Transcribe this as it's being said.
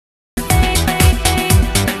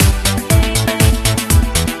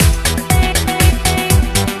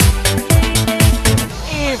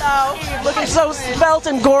so svelte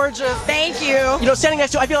and gorgeous. Thank you. You know, standing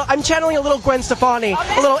next to you, I feel I'm channeling a little Gwen Stefani,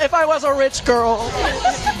 a little If I Was a Rich Girl.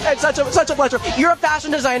 It's such a pleasure. You're a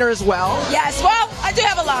fashion designer as well. Yes, well, I do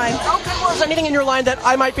have a line. Okay, well, is there anything in your line that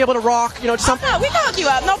I might be able to rock? You know, something. No, we can hook you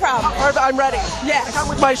up, no problem. I'm ready. Yes. I come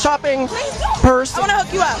with my shopping purse. I want to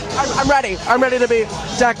hook you up. I'm ready. I'm ready to be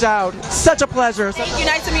decked out. Such a pleasure. Thank you.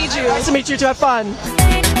 Nice to meet you. Nice to meet you too. Have fun.